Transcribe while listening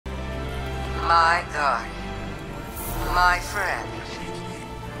My guardian. My friend.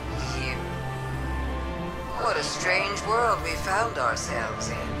 You. What a strange world we found ourselves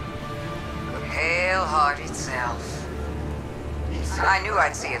in. The pale-hearted self. I knew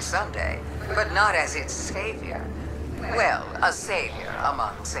I'd see it someday, but not as its savior. Well, a savior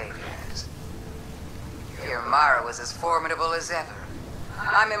among saviors. Your Mara was as formidable as ever.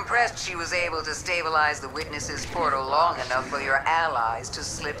 I'm impressed she was able to stabilize the Witness's portal long enough for your allies to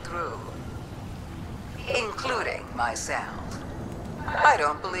slip through. Including myself. I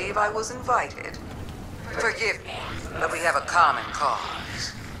don't believe I was invited. Forgive me, but we have a common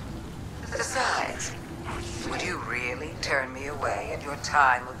cause. Besides, would you really turn me away at your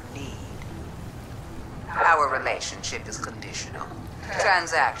time of need? Our relationship is conditional,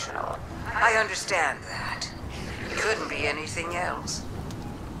 transactional. I understand that. It couldn't be anything else.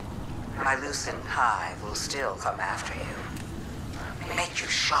 My Lucent Hive will still come after you. Make you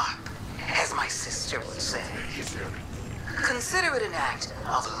sharp, as my sister would say. Consider it an act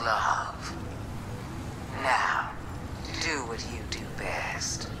of love. Now, do what you do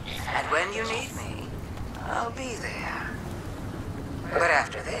best. And when you need me, I'll be there. But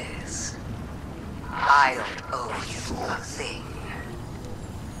after this, I don't owe you a thing.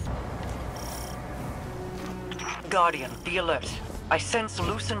 Guardian, be alert. I sense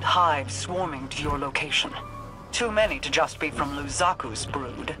Lucent hives swarming to your location. Too many to just be from Luzaku's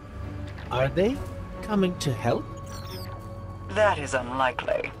brood. Are they coming to help? That is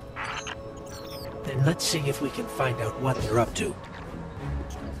unlikely. Then let's see if we can find out what they're up to.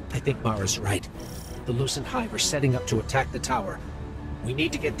 I think Mara's right. The Lucent Hive are setting up to attack the tower. We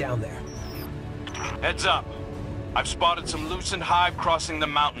need to get down there. Heads up. I've spotted some Lucent Hive crossing the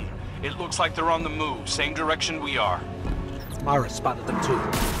mountain. It looks like they're on the move, same direction we are. Mara spotted them too.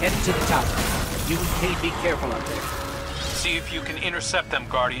 Headed to the tower. You and Kate be careful out there. See if you can intercept them,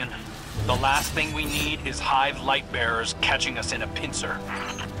 Guardian. The last thing we need is Hive Lightbearers catching us in a pincer.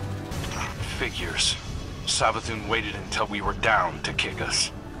 Figures. Savathun waited until we were down to kick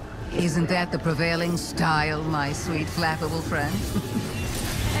us. Isn't that the prevailing style, my sweet flappable friend?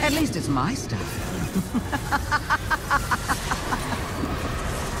 At least it's my style.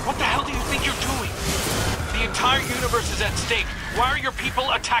 What the hell do you think you're doing? The entire universe is at stake. Why are your people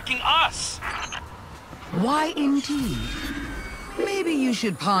attacking us? Why indeed? Maybe you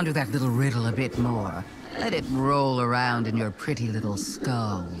should ponder that little riddle a bit more. Let it roll around in your pretty little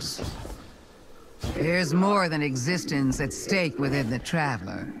skulls. There's more than existence at stake within the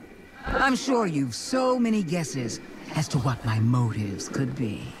Traveler. I'm sure you've so many guesses as to what my motives could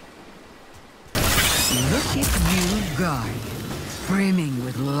be. Look at you, Guardian, brimming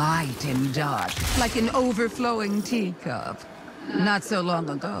with light and dark, like an overflowing teacup. Not so long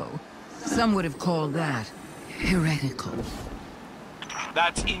ago, some would have called that heretical.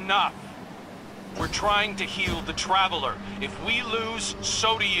 That's enough. We're trying to heal the Traveler. If we lose,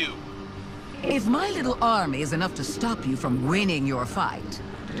 so do you. If my little army is enough to stop you from winning your fight,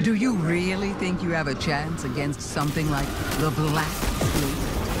 do you really think you have a chance against something like the Black Fleet?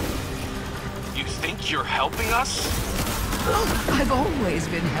 You think you're helping us? Oh, I've always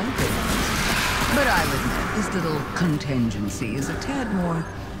been helping. But I'll admit, this little contingency is a tad more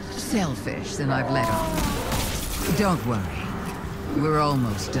selfish than I've let on. Don't worry. We're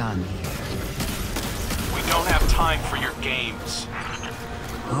almost done here. We don't have time for your games.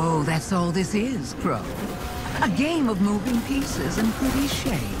 Oh, that's all this is, Crow. A game of moving pieces and pretty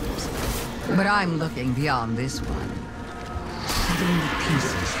shapes. But I'm looking beyond this one. Setting the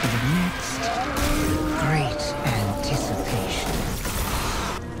pieces for the next great anticipation.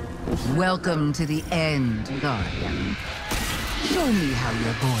 Welcome to the end, Guardian. Show me how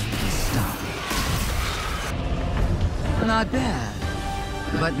you're going to stop it. Not bad,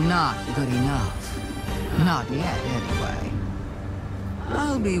 but not good enough. Not yet, anyway.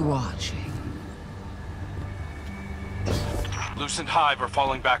 I'll be watching. Lucent Hive are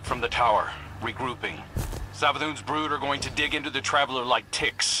falling back from the tower, regrouping. Savathun's brood are going to dig into the Traveler like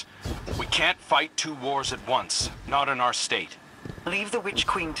ticks. We can't fight two wars at once, not in our state. Leave the Witch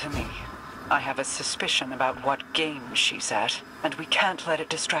Queen to me. I have a suspicion about what game she's at, and we can't let it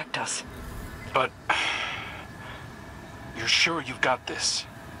distract us. But... you're sure you've got this?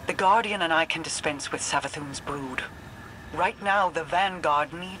 The Guardian and I can dispense with Savathun's brood. Right now, the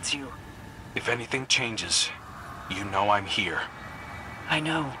Vanguard needs you. If anything changes, you know I'm here. I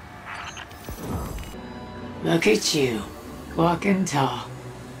know. Look at you, walking tall.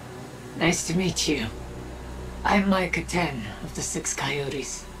 Nice to meet you. I'm Micah 10 of the Six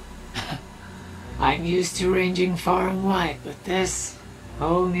Coyotes. I'm used to ranging far and wide, but this,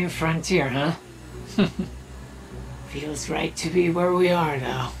 whole new frontier, huh? Feels right to be where we are,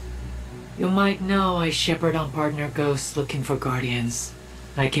 though. You might know I shepherd on partner ghosts looking for guardians.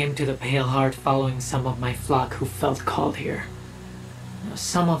 I came to the Pale Heart following some of my flock who felt called here. Now,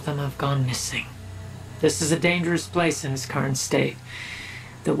 some of them have gone missing. This is a dangerous place in its current state.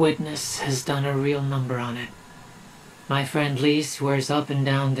 The Witness has done a real number on it. My friend Lee swears up and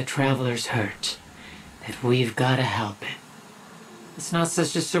down the Traveler's hurt, that we've got to help it. It's not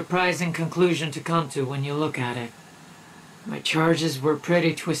such a surprising conclusion to come to when you look at it. My charges were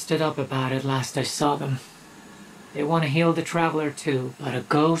pretty twisted up about it last I saw them. They want to heal the Traveler too, but a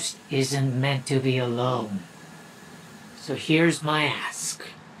ghost isn't meant to be alone. So here's my ask.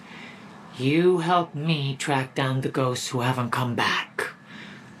 You help me track down the ghosts who haven't come back.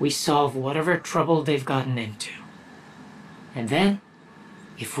 We solve whatever trouble they've gotten into. And then,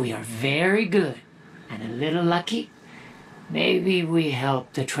 if we are very good and a little lucky, maybe we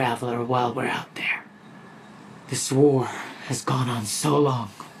help the Traveler while we're out there. This war has gone on so long.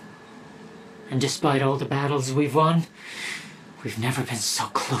 And despite all the battles we've won, we've never been so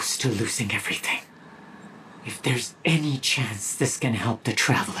close to losing everything. If there's any chance this can help the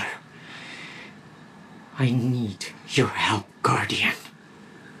Traveler, I need your help, Guardian.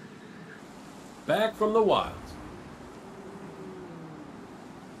 Back from the wild.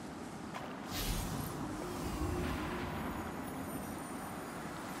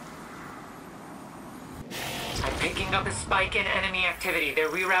 I'm picking up a spike in enemy activity. They're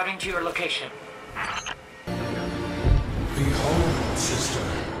rerouting to your location. Behold, sister,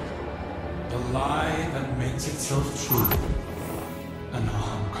 the lie that makes itself true. An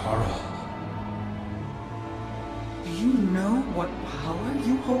Ahamkara. Do you know what power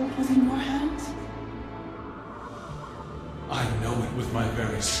you hold within your hands? I know it with my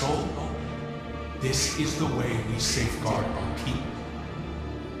very soul. This is the way we safeguard our people.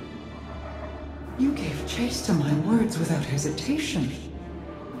 You gave chase to my words without hesitation.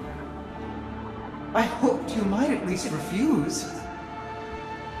 I hoped you might at least refuse.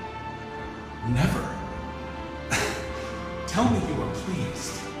 Never. Tell me you are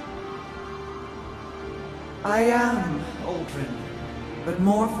pleased. I am, Aldrin, but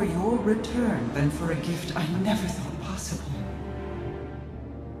more for your return than for a gift I never thought possible.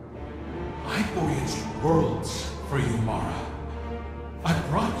 I voyaged worlds for you, Mara. I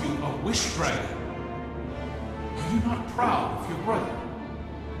brought you a wish dragon. Are you not proud of your brother?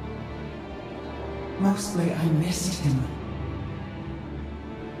 Mostly I missed him.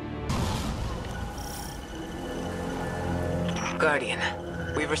 Guardian,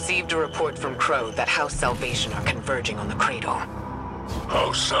 we received a report from Crow that House Salvation are converging on the Cradle.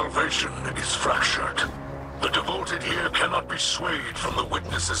 House Salvation is fractured. The devoted here cannot be swayed from the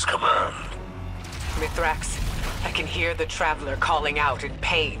Witness's command. Mithrax, I can hear the Traveler calling out in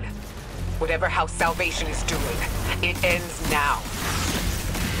pain. Whatever House Salvation is doing, it ends now.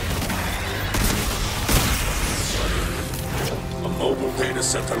 A mobile data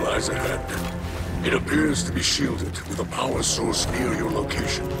center lies ahead. It appears to be shielded with a power source near your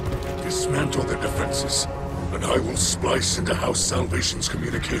location. Dismantle their defenses, and I will splice into House Salvation's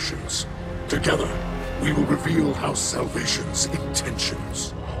communications. Together, we will reveal House Salvation's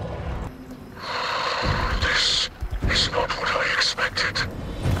intentions. This is not what I expected.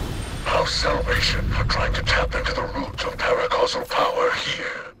 House Salvation are trying to tap into the root of paracausal power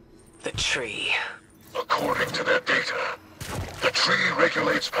here. The tree. According to their data, the tree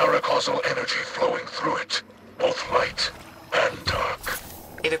regulates paracausal energy flowing through it, both light and dark.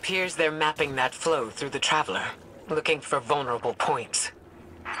 It appears they're mapping that flow through the Traveler, looking for vulnerable points.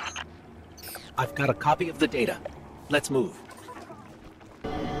 I've got a copy of the data. Let's move.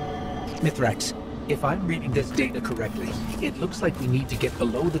 Mithrax, if I'm reading this data correctly, it looks like we need to get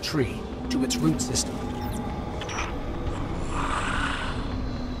below the tree, to its root system.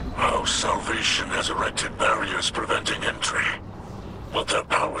 House Salvation has erected barriers preventing entry, but their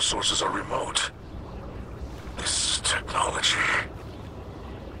power sources are remote. This technology...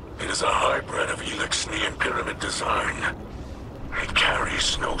 it is a hybrid of Elixni and Pyramid design. It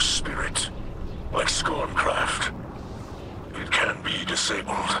carries no spirit, like Scorncraft. It can be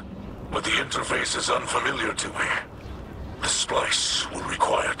disabled, but the interface is unfamiliar to me. The splice will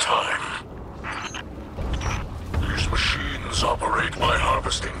require time. These machines operate by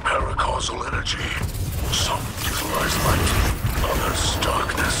harvesting paracausal energy. Some utilize light, others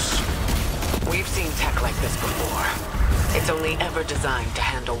darkness. We've seen tech like this before. It's only ever designed to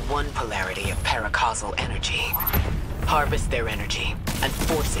handle one polarity of paracausal energy. Harvest their energy and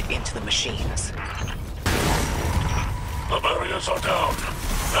force it into the machines. The barriers are down.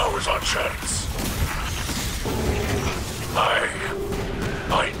 Now is our chance.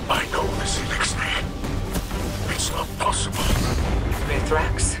 I know this Elixni. It's not possible.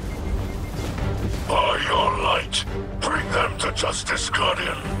 Mithrax, right. Bring them to justice,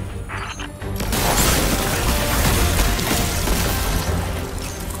 Guardian.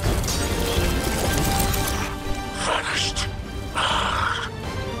 Vanished.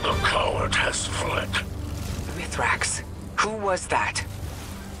 The coward has fled. Mithrax, who was that?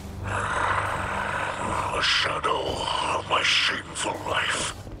 A shadow of my shameful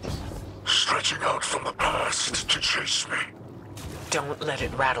life. Stretching out from the past to chase me. Don't let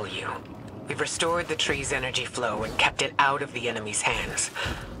it rattle you. We've restored the tree's energy flow and kept it out of the enemy's hands.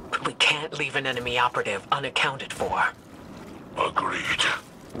 But we can't leave an enemy operative unaccounted for. Agreed.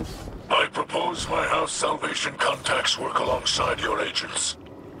 I propose my House Salvation contacts work alongside your agents.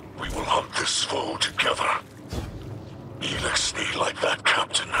 We will hunt this foe together. Elixni, like that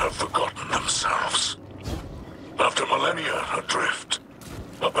captain, have forgotten themselves. After millennia adrift,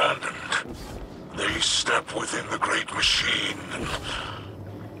 abandoned, they step within the great machine and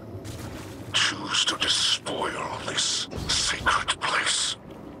choose to despoil this sacred place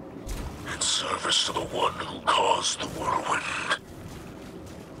in service to the one who caused the whirlwind.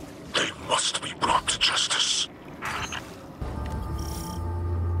 They must be brought to justice.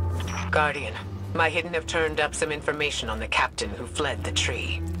 Guardian, my Hidden have turned up some information on the captain who fled the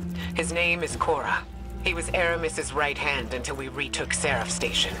tree. His name is Cora. He was Aramis's right hand until we retook Seraph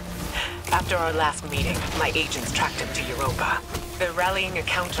Station. After our last meeting, my agents tracked him to Europa. They're rallying a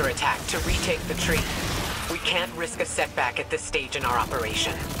counterattack to retake the tree. We can't risk a setback at this stage in our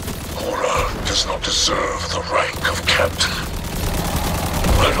operation. Cora does not deserve the rank of captain.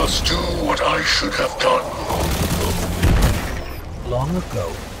 Let us do what I should have done Long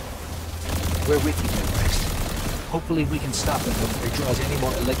ago. We're with you, Mithrax. Hopefully we can stop him before he draws any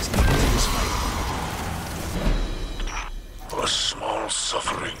more elixir into this fight. A small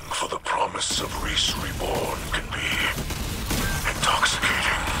suffering for the promise of Reese Reborn can be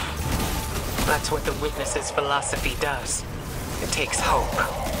intoxicating. That's what the Witness's philosophy does. It takes hope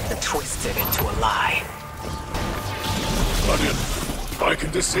and twists it into a lie. Guardian, I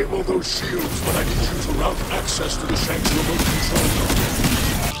can disable those shields, but I need you to route access to the Shank's remote control node.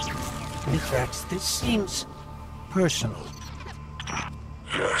 Mithrax, this seems personal.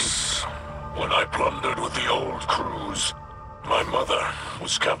 Yes. When I plundered with the old crews, my mother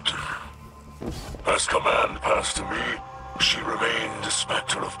was captain. As command passed to me, she remained a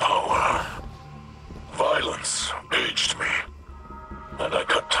specter of power. Violence aged me, and I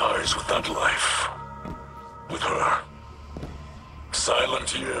cut ties with that life. With her.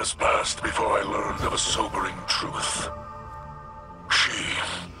 Silent years passed before I learned of a sobering truth. She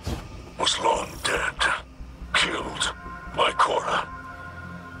was long dead, killed by Cora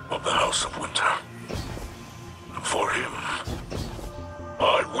of the House of Winter. For him,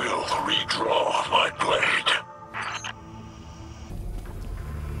 I will redraw my blade.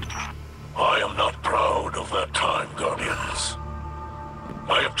 I am not proud of that time, Guardians.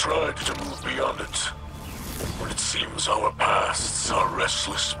 I have tried to move beyond it, but it seems our pasts are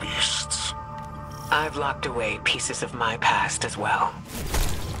restless beasts. I've locked away pieces of my past as well.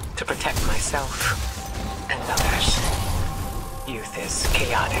 To protect myself and others. Youth is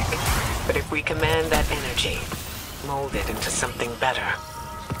chaotic, but if we command that energy, mold it into something better,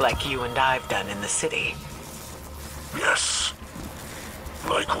 like you and I've done in the city. Yes,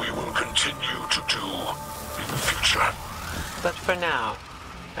 like we will continue to do in the future. But for now,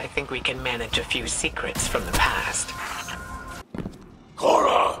 I think we can manage a few secrets from the past.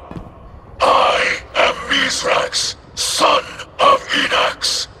 Cora, I am Mithrax, son of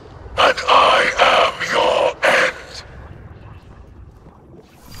Enax, and I am your end.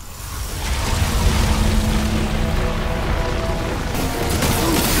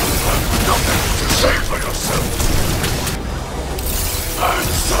 Nothing to say for yourself.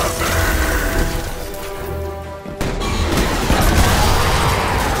 Answer me!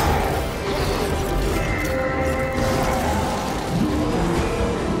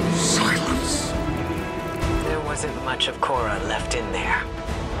 Silence. There wasn't much of Cora left in there.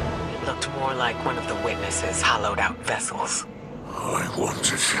 It looked more like one of the Witness's hollowed-out vessels. I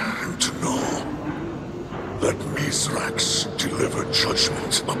wanted him to know that Mithrax delivered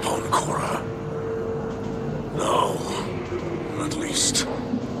judgment upon Cora. Now, at least,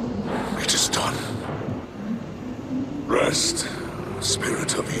 it is done. Rest,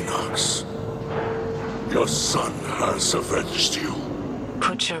 Spirit of Enox. Your son has avenged you.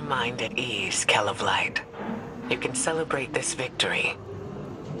 Put your mind at ease, Kell of Light. You can celebrate this victory.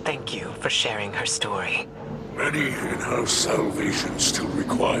 Thank you for sharing her story. Many in House Salvation still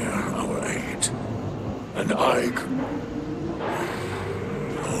require our aid. And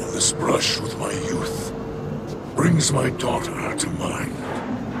this brush with my youth brings my daughter to mind.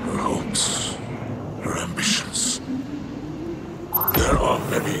 Her hopes, her ambitions.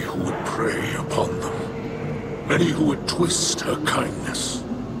 Many who would prey upon them. Many who would twist her kindness.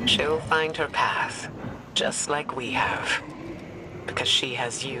 She'll find her path, just like we have. Because she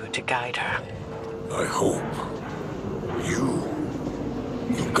has you to guide her. I hope you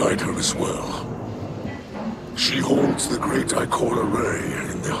guide her as well. She holds the great Ikora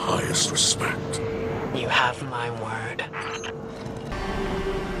Rey in the highest respect. You have my word.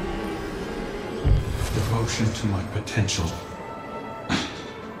 Devotion to my potential.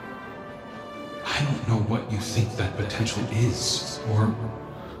 I don't know what you think that potential is, or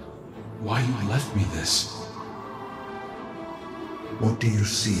why you left me this. What do you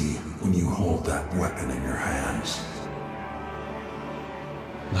see when you hold that weapon in your hands?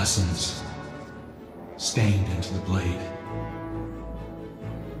 Lessons stained into the blade.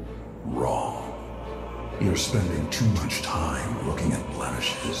 Wrong. You're spending too much time looking at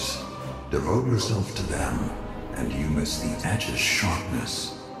blemishes. Devote yourself to them, and you miss the edge's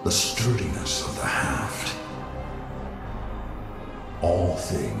sharpness, the sturdiness of the haft. All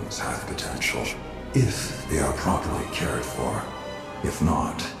things have potential, if they are properly cared for. If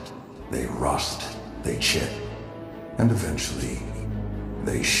not, they rust, they chip, and eventually,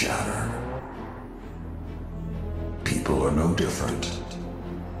 they shatter. People are no different.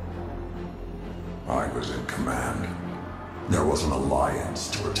 I was in command. There was an alliance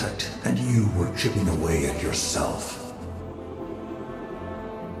to protect, and you were chipping away at yourself.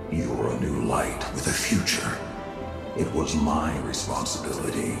 You were a new light with a future. It was my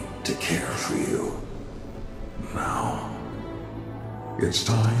responsibility to care for you. Now, it's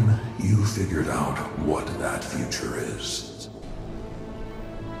time you figured out what that future is.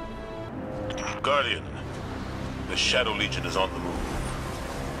 Guardian, the Shadow Legion is on the move.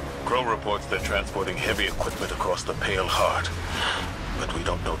 Crow reports they're transporting heavy equipment across the Pale Heart, but we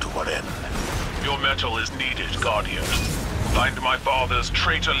don't know to what end. Your metal is needed, Guardian. Find my father's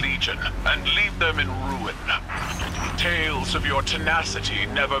traitor legion and leave them in ruin. Tales of your tenacity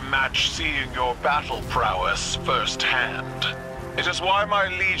never match seeing your battle prowess firsthand. It is why my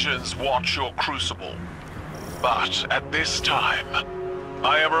legions watch your crucible. But at this time,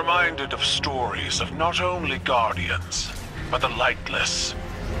 I am reminded of stories of not only Guardians, but the lightless,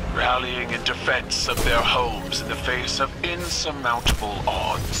 rallying in defense of their homes in the face of insurmountable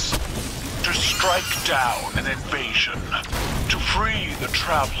odds. To strike down an invasion, to free the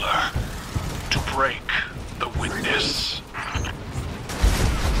Traveler, to break the Witness.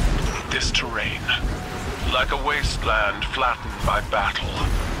 This terrain, like a wasteland flattened by battle.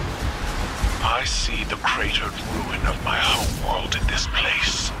 I see the cratered ruin of my homeworld in this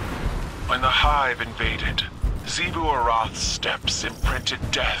place. When the Hive invaded, Zebu Arath's steps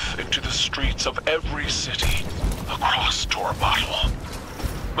imprinted death into the streets of every city across Torbottle.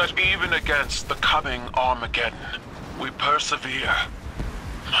 But even against the coming Armageddon, we persevere.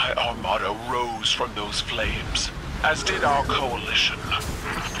 My armada rose from those flames, as did our coalition.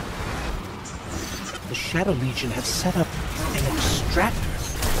 The Shadow Legion have set up an extractor.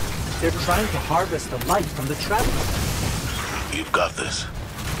 They're trying to harvest the light from the Traveler. You've got this.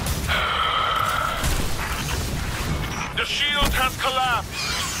 The shield has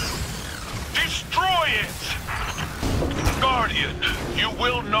collapsed! Destroy it! Guardian, you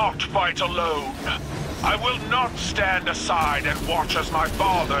will not fight alone. I will not stand aside and watch as my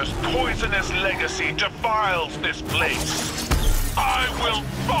father's poisonous legacy defiles this place. I will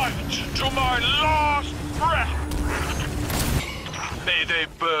fight to my last breath! May they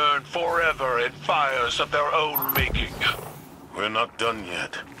burn forever in fires of their own making. We're not done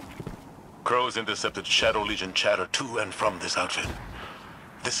yet. Crows intercepted Shadow Legion chatter to and from this outfit.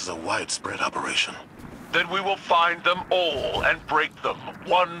 This is a widespread operation. Then we will find them all and break them,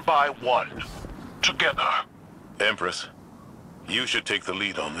 one by one. Together. Empress, you should take the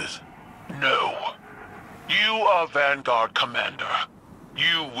lead on this. No. You are Vanguard Commander.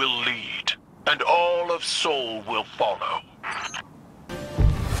 You will lead, and all of Sol will follow.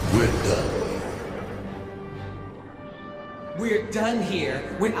 We're done. We're done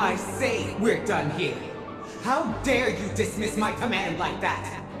here when I say we're done here. How dare you dismiss my command like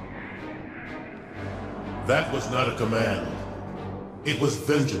that? That was not a command. It was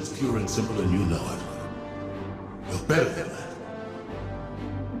vengeance, pure and simple, and you know it. You're better than that.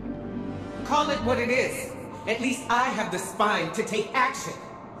 Call it what it is. At least I have the spine to take action.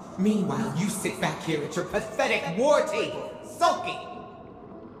 Meanwhile, you sit back here at your pathetic war table, sulking.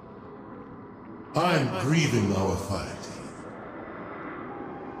 I'm grieving our fight.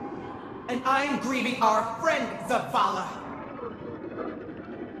 And I'm grieving our friend, Zavala.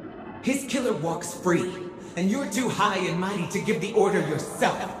 His killer walks free, and you're too high and mighty to give the order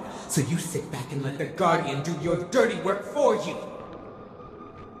yourself. So you sit back and let the Guardian do your dirty work for you.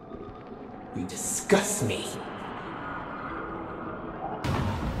 You disgust me.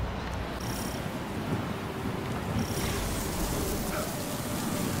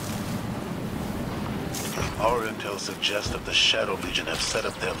 Our intel suggests that the Shadow Legion have set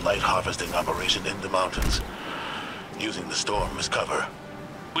up their light harvesting operation in the mountains, using the storm as cover.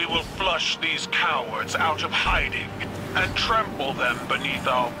 We will flush these cowards out of hiding and trample them beneath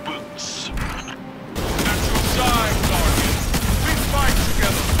our boots. At your side, Guardian. We fight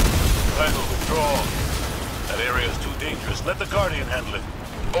together. Final withdraw. That area is too dangerous. Let the Guardian handle it.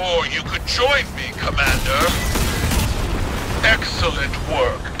 Or you could join me, Commander. Excellent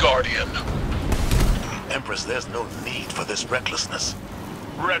work, Guardian. Empress, there's no need for this recklessness.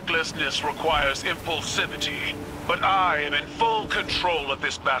 Recklessness requires impulsivity, but I am in full control of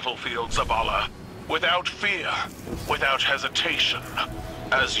this battlefield, Zavala. Without fear, without hesitation,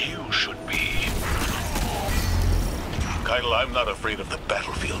 as you should be. Keitel, I'm not afraid of the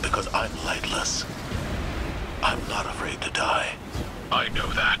battlefield because I'm lightless. I'm not afraid to die. I know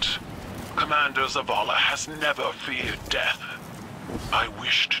that. Commander Zavala has never feared death. I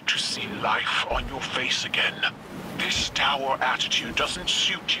wished to see life on your face again. This dour attitude doesn't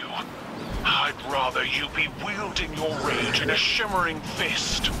suit you. I'd rather you be wielding your rage in a shimmering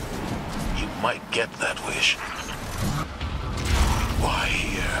fist. You might get that wish. Why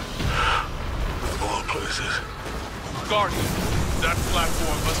here? Of all places. Guardian, that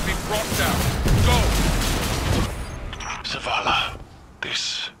platform must be brought down. Go! Zavala,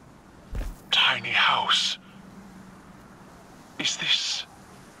 this tiny house. Is this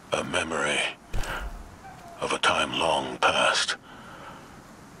a memory of a time long past?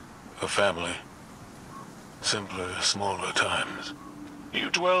 A family. Simpler, smaller times. You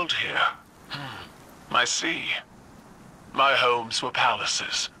dwelled here. I see. My homes were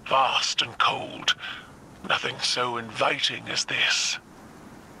palaces, vast and cold. Nothing so inviting as this.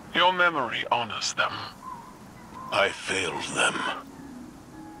 Your memory honors them. I failed them.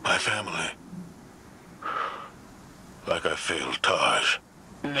 My family. Like I failed Taj.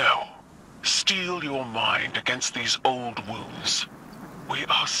 No. Steel your mind against these old wounds. We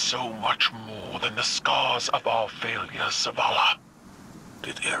are so much more than the scars of our failures, Zavala.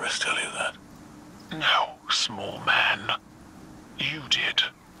 Did Eris tell you that? No, small man. You did.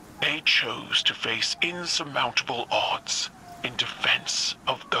 They chose to face insurmountable odds in defense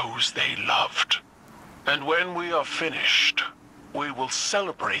of those they loved. And when we are finished, we will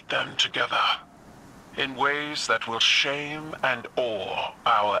celebrate them together. In ways that will shame and awe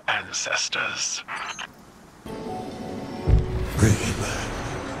our ancestors. Bring him back.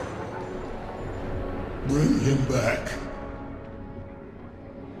 Bring him back.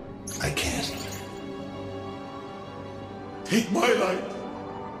 I can't. Take my life.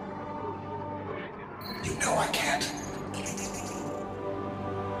 You know I can't.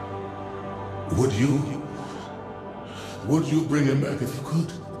 Would you? Would you bring him back if you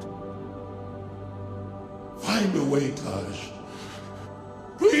could? Find a way, Taj.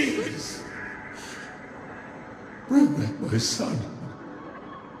 Please. Bring back my son.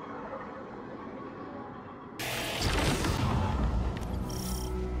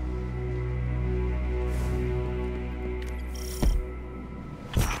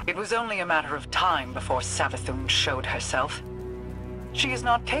 It was only a matter of time before Savathun showed herself. She is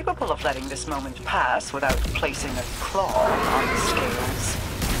not capable of letting this moment pass without placing a claw on the scales.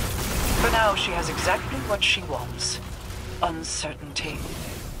 For now, she has exactly what she wants. Uncertainty.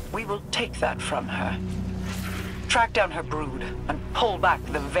 We will take that from her. Track down her brood and pull back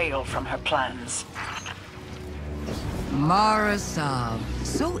the veil from her plans. Mara Sav,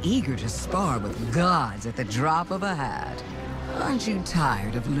 so eager to spar with gods at the drop of a hat. Aren't you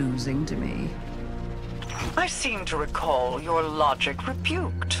tired of losing to me? I seem to recall your logic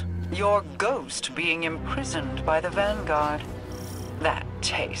rebuked. Your ghost being imprisoned by the Vanguard. That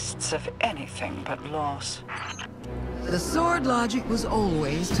tastes of anything but loss. The sword logic was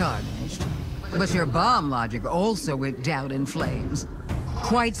always tarnished. But your bomb logic also went down in flames.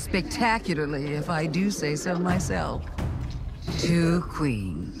 Quite spectacularly, if I do say so myself. 2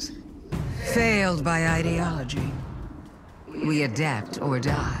 queens. Failed by ideology. We adapt or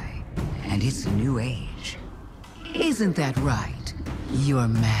die. And it's a new age. Isn't that right, Your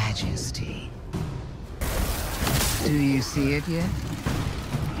Majesty? Do you see it yet?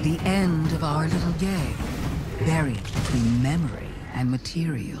 The end of our little game. Buried between memory and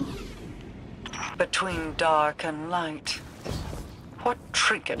material. Between dark and light. What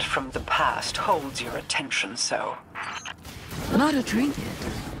trinket from the past holds your attention so? Not a trinket.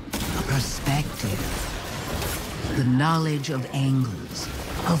 A perspective. The knowledge of angles,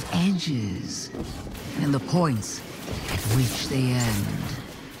 of edges, and the points at which they end.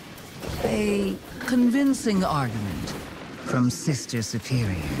 A convincing argument from Sister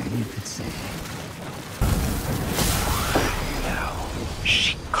Superior, you could say. No,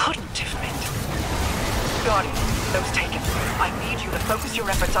 she couldn't have meant. Guardian, those taken. I need you to focus your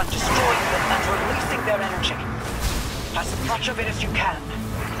efforts on destroying them and releasing their energy. As much of it as you can.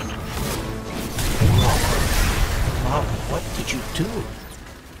 Mom, what did you do?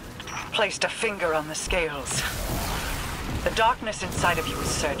 Placed a finger on the scales. The darkness inside of you is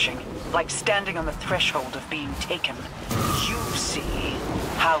searching, like standing on the threshold of being taken. You see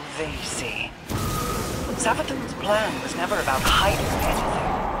how they see. Savathun's plan was never about hiding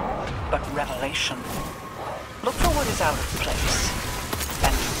anything, but revelation. Look for what is out of place,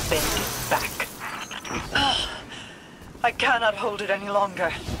 and bend it back. I cannot hold it any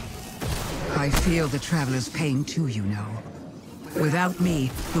longer. I feel the Traveler's pain too, you know. Without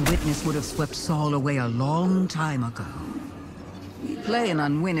me, the Witness would have swept Saul away a long time ago. We play an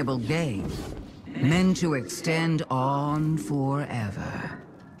unwinnable game, meant to extend on forever.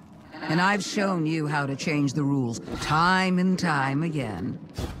 And I've shown you how to change the rules time and time again,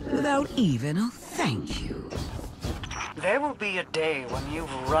 without even a thank you. There will be a day when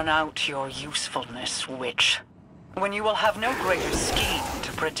you've run out your usefulness, Witch. When you will have no greater scheme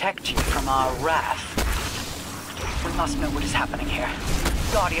to protect you from our wrath. We must know what is happening here.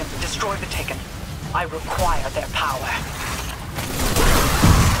 Guardian, destroy the Taken. I require their power.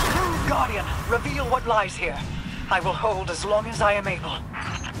 Guardian, reveal what lies here. I will hold as long as I am able.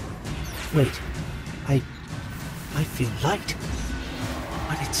 Wait, I feel light.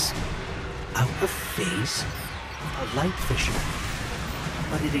 But it's out of phase? A light fissure.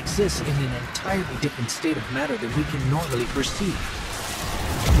 But it exists in an entirely different state of matter than we can normally perceive.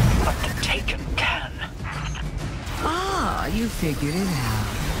 But the Taken can. Ah, you figured it out.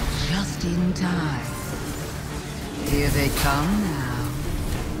 Just in time. Here they come now.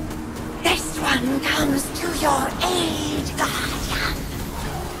 This one comes to your aid, Guardian.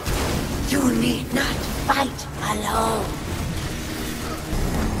 You need not fight alone.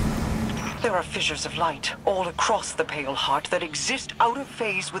 There are fissures of light all across the Pale Heart that exist out of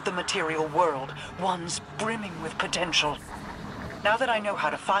phase with the material world, ones brimming with potential. Now that I know how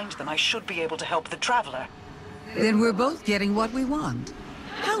to find them, I should be able to help the Traveler. Then we're both getting what we want.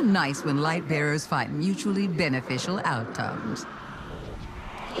 How nice when light bearers find mutually beneficial outcomes.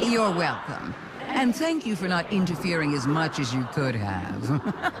 You're welcome. And thank you for not interfering as much as you could have.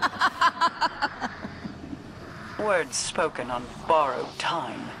 Words spoken on borrowed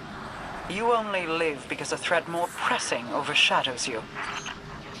time. You only live because a threat more pressing overshadows you.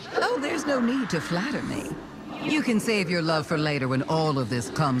 Oh, there's no need to flatter me. You can save your love for later when all of this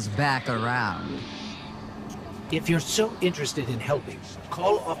comes back around. If you're so interested in helping,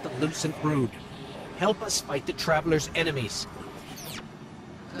 call off the Lucent Brood. Help us fight the Traveler's enemies.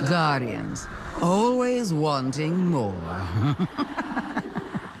 Guardians, always wanting more.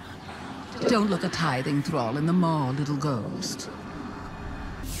 Don't look a tithing thrall in the maw, little ghost.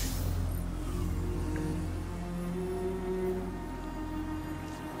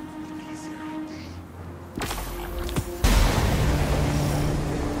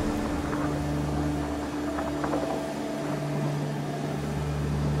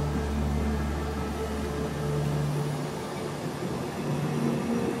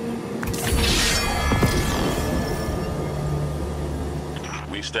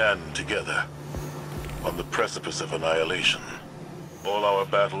 We stand together on the precipice of annihilation. All our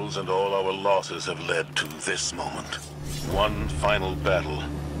battles and all our losses have led to this moment. One final battle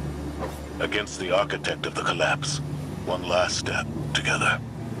against the architect of the collapse. One last step together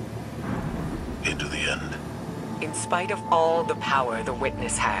into the end. In spite of all the power the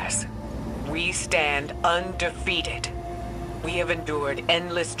Witness has, we stand undefeated. We have endured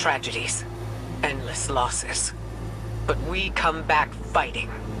endless tragedies, endless losses. But we come back fighting.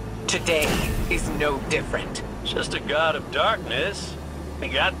 Today is no different. Just a god of darkness. We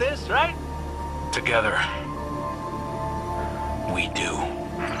got this, right? Together, we do.